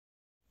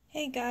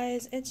Hey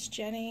guys, it's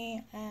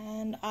Jenny,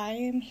 and I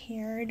am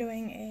here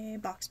doing a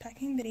box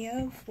packing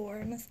video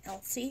for Miss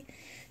Elsie,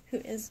 who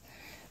is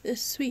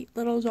this sweet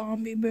little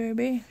zombie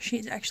baby.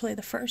 She's actually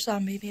the first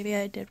zombie baby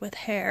I did with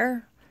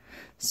hair,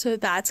 so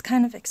that's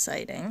kind of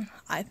exciting,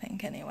 I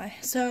think, anyway.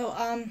 So,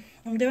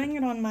 I'm doing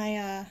it on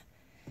my,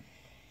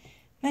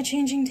 my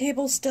changing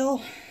table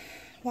still.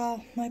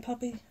 Wow, my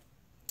puppy,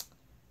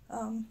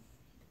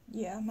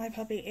 yeah, my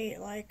puppy ate,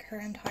 like, her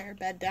entire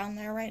bed down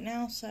there right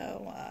now,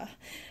 so,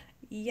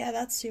 yeah,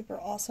 that's super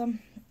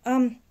awesome.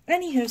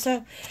 Anywho,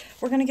 so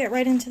we're gonna get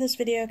right into this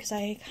video because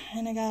I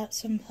kind of got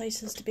some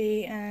places to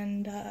be,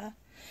 and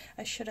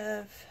I should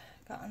have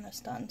gotten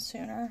this done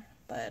sooner,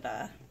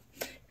 but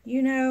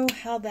you know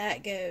how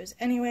that goes.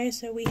 Anyway,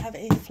 so we have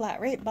a flat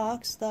rate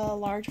box, the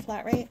large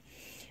flat rate.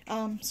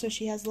 So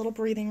she has a little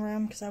breathing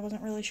room because I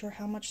wasn't really sure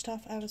how much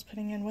stuff I was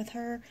putting in with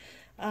her.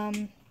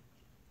 I'm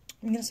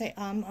gonna say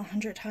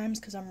 100 times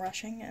because I'm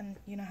rushing, and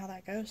you know how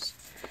that goes.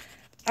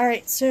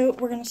 Alright, so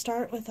we're going to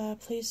start with a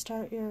please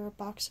start your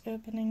box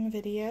opening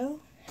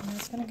video, and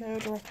it's going to go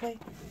directly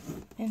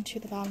into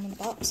the bottom of the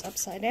box,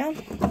 upside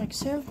down, like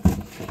so.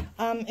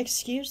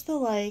 Excuse the,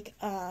 light,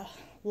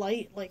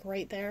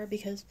 right there,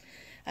 because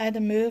I had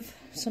to move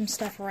some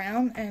stuff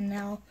around, and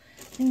now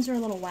things are a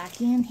little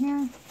wacky in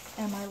here,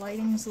 and my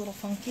lighting's a little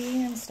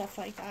funky and stuff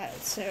like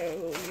that,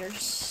 so you're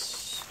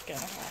just going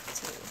to have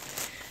to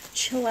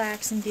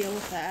chillax and deal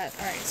with that.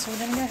 Alright, so we're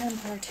going to go ahead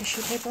and put our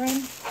tissue paper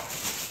in.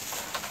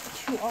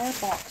 To our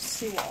box,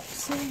 see, hold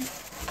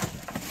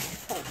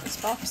this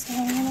box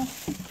down a little.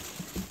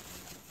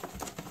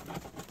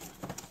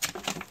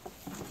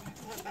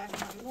 Put that back in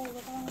the middle of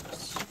the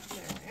box.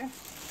 There we go.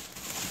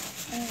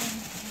 And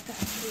we're going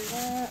to do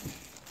that.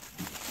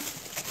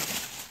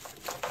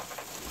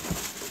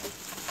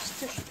 This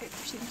tissue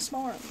paper seems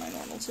smaller than my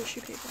normal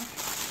tissue paper.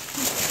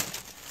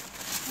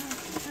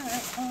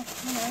 Alright,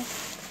 anyway.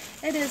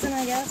 It isn't,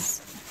 I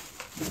guess.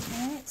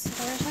 Alright, so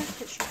there's our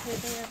tissue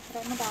paper I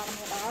put on the bottom of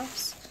the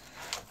box.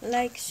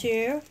 Like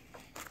so.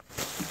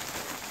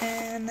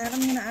 And then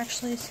I'm going to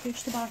actually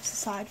scooch the box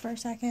aside for a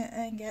second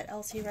and get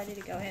Elsie ready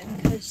to go in,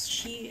 because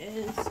she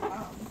is,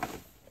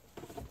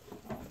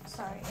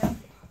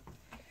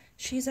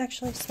 she's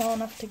actually small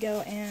enough to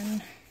go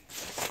in,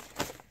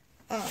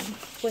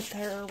 with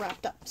her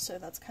wrapped up, so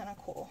that's kind of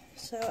cool.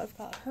 So I've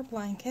got her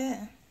blanket,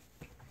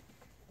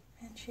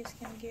 and she's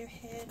going to go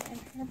ahead in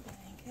her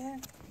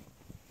blanket.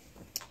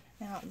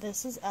 Now,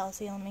 this is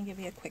Elsie. Let me give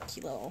you a quick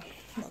little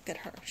look at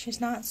her.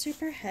 She's not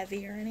super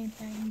heavy or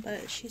anything,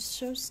 but she's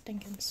so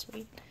stinking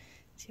sweet.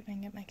 Let's see if I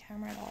can get my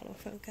camera to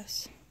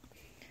autofocus.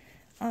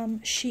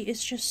 She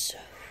is just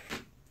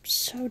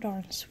so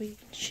darn sweet.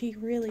 She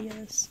really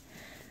is.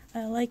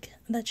 I like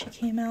that she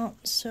came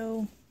out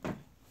so,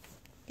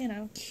 you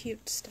know,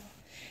 cute still.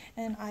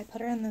 And I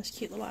put her in this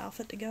cute little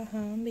outfit to go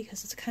home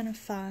because it's kind of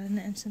fun,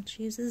 and since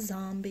she's a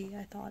zombie,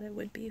 I thought it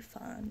would be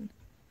fun.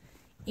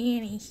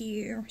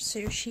 Anywho,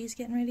 so she's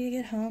getting ready to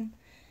get home,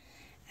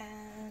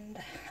 and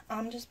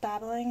I'm just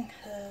babbling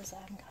because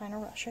I'm kind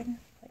of rushing,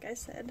 like I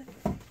said.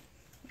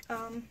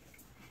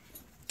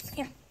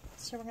 Yeah,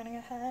 so we're gonna go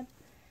ahead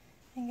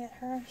and get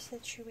her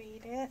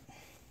situated.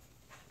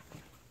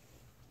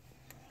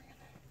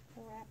 We're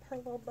gonna wrap her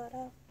little butt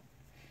up.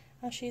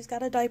 She's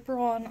got a diaper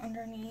on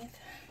underneath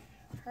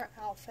her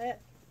outfit.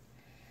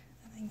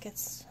 I think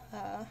it's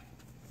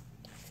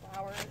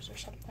flowers or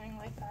something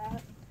like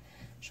that.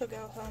 She'll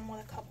go home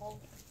with a couple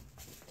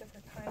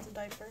different kinds of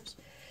diapers.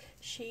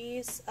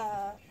 She's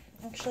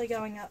actually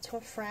going out to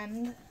a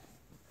friend.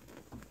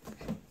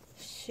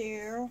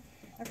 So,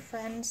 a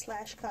friend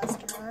slash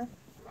customer.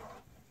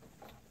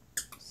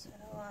 So,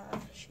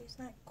 she's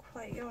not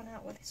quite going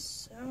out with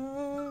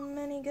so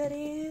many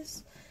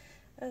goodies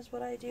as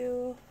what I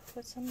do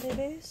with some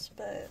babies,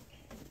 but,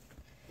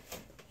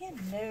 you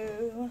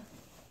know,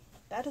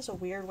 that is a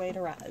weird way to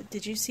wrap.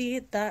 Did you see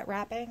that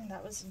wrapping?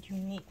 That was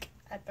unique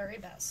at very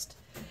best.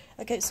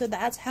 Okay, so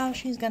that's how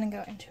she's gonna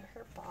go into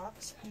her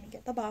box. Let me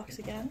get the box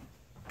again.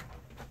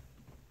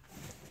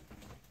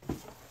 Here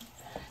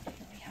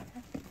we have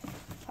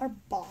our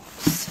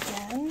box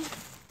again.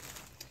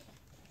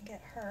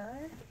 Get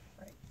her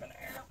right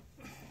there.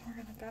 We're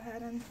gonna go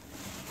ahead and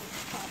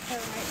pop her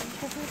right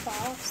into her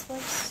box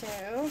like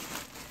so.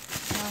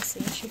 Now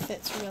see, she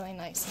fits really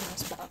nice in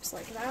this box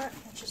like that,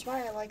 which is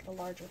why I like the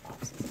larger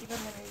boxes. Even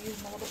when you're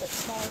using a little bit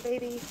smaller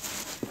baby,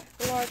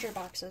 the larger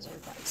boxes are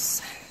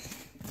nice.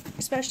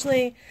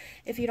 Especially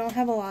if you don't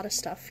have a lot of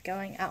stuff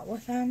going out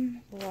with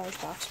them, the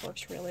large box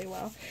works really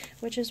well.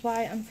 Which is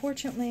why,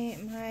 unfortunately,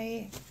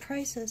 my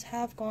prices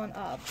have gone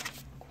up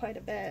quite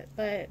a bit.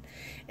 But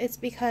it's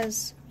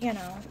because, you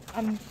know,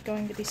 I'm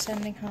going to be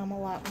sending home a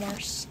lot more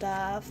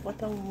stuff with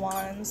the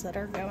ones that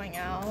are going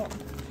out.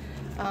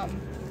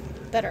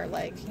 That are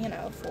like, you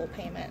know, full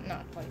payment,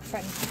 not like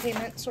friend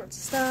payment sorts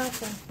of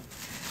stuff and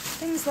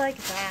things like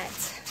that.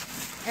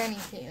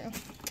 Anywho.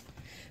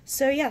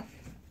 So, yeah.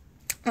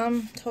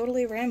 I'm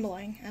totally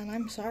rambling, and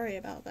I'm sorry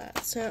about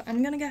that. So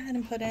I'm going to go ahead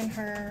and put in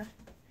her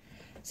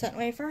scent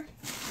wafer.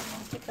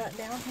 I'll keep that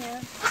down here.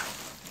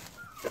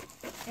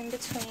 in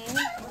between,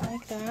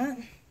 like that.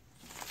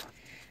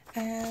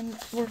 And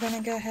we're going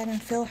to go ahead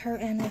and fill her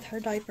in with her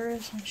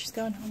diapers. And she's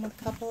going home with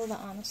a couple of the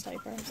Honest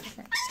diapers,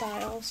 different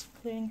styles,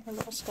 including her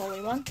little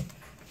Scully one.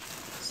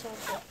 So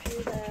I've got a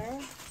few there.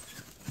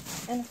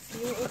 And a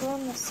few over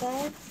on the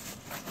side.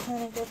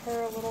 Kind of give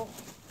her a little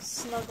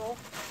snuggle.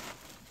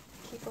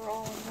 Keep her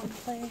all in one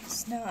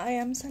place. Now I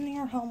am sending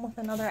her home with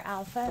another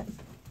outfit.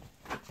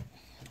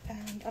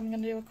 And I'm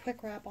going to do a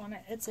quick wrap on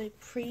it. It's a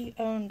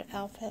pre-owned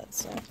outfit.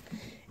 So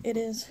it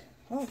is...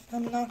 Oh,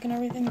 I'm knocking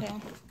everything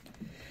down.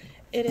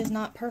 It is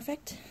not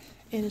perfect.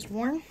 It is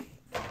worn,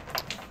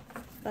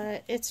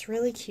 but it's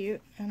really cute,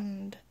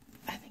 and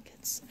I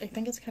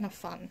think it's kind of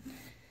fun.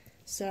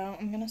 So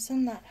I'm gonna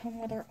send that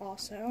home with her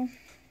also.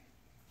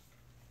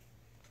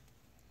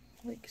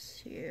 Like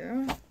so.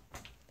 There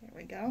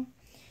we go.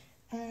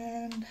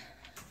 And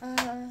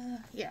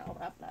yeah, I'll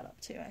wrap that up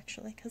too,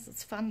 actually, because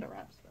it's fun to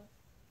wrap stuff.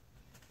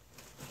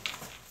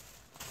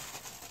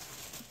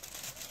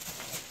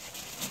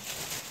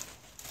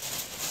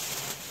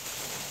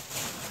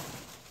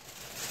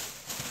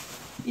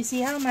 You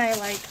see how my,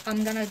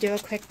 I'm gonna do a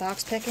quick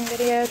box picking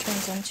video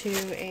turns into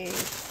a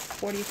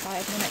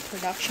 45-minute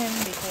production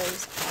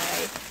because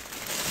I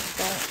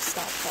don't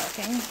stop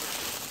talking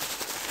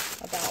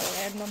about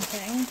random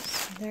things.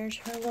 There's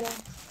her little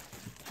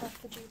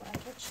packagey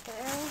package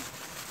there.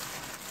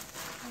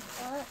 Like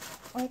that.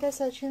 Like I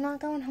said, she's not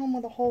going home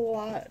with a whole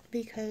lot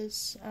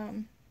because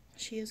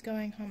she is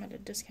going home at a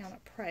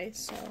discounted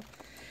price,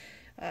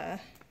 so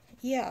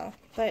yeah,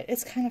 but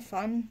it's kind of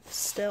fun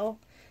still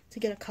to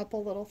get a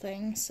couple little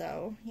things,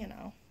 so, you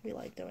know, we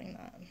like doing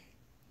that.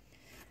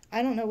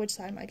 I don't know which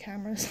side my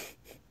camera's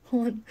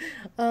on.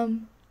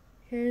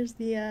 Here's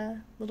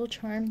the little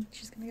charm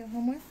she's gonna go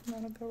home with, and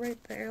that'll go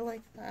right there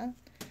like that.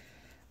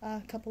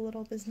 A couple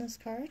little business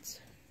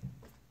cards.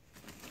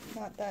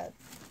 Not that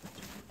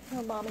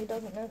her mommy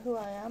doesn't know who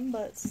I am,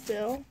 but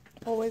still,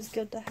 always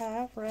good to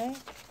have, right?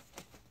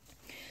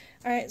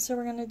 Alright, so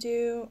we're going to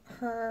do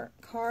her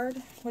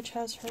card, which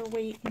has her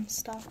weight and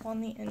stuff on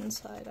the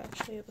inside,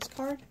 actually, of this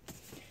card.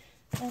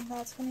 And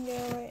that's going to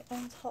go right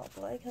on top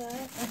like that.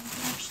 And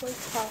actually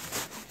tuck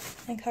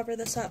and cover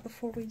this up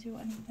before we do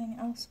anything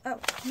else. Oh,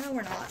 no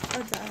we're not.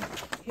 Oh, duh.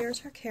 Here's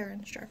her care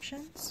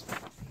instructions.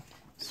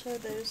 So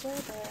those are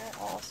there.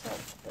 Also,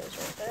 those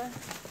right there.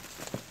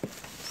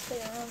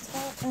 Stay on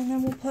top. And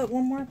then we'll put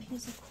one more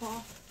piece of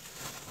cloth.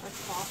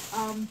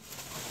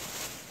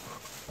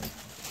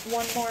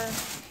 One more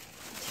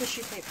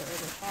tissue paper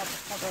over top to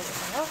cover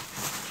everything up,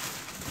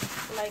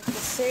 like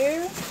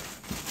so.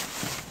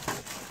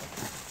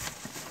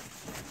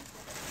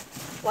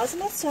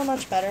 Wasn't it so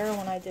much better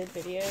when I did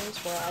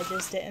videos where I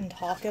just didn't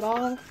talk at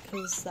all?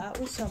 Because that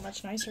was so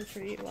much nicer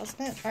for you,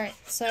 wasn't it? Alright,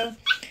 so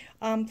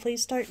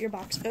please start your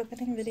box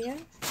opening video.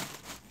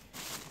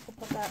 We'll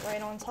put that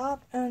right on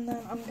top, and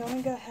then I'm going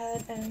to go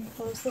ahead and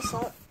close this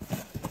up.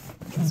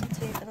 Get some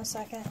tape in a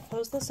second.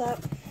 Close this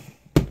up.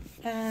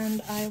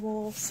 And I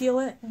will seal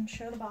it and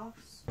show the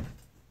box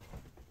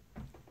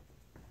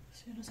as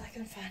soon as I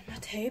can find my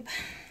tape.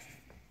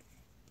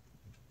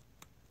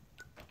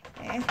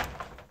 Okay.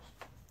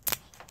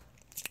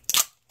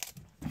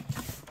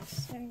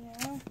 So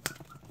yeah.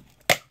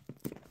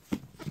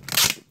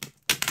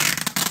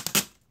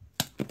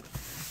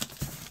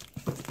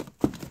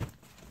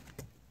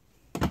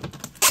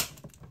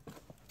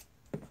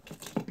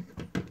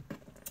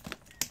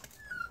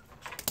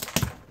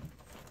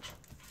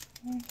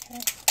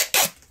 Okay.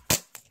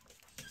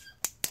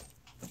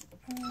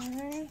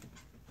 Alright.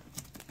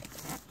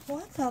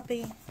 What,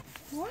 puppy?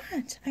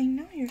 What? I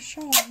know you're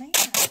so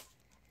mad.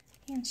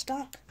 Being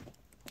stuck.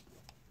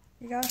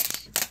 You gotta...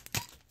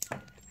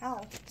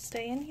 Ow.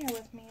 Stay in here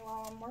with me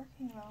while I'm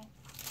working, though.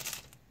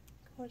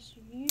 Because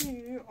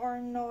you are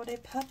a naughty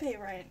puppy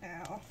right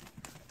now.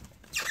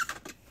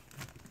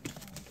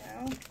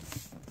 There we go.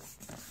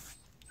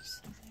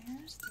 So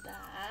there's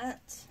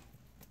that.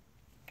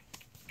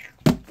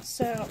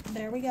 So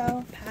there we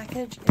go.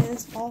 Package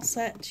is all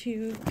set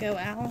to go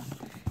out.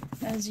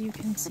 As you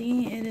can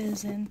see, it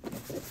is in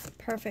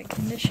perfect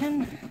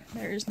condition.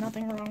 There is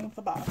nothing wrong with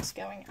the box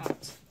going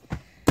out.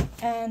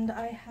 And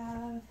I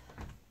have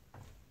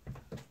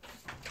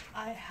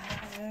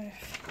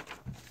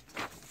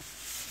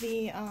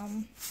the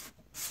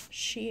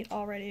sheet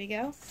all ready to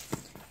go.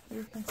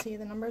 You can see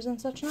the numbers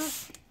and such not.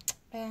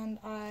 And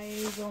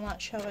I will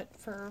not show it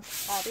for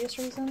obvious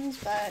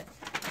reasons, but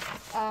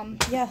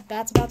yeah,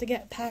 that's about to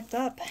get packed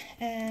up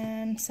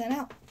and sent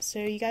out. So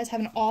you guys have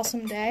an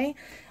awesome day.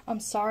 I'm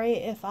sorry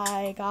if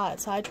I got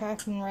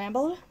sidetracked and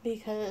rambled,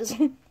 because,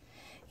 you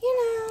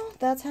know,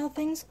 that's how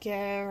things go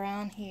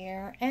around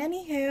here.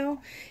 Anywho,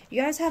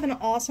 you guys have an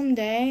awesome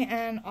day,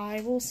 and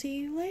I will see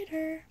you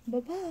later.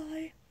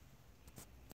 Bye-bye.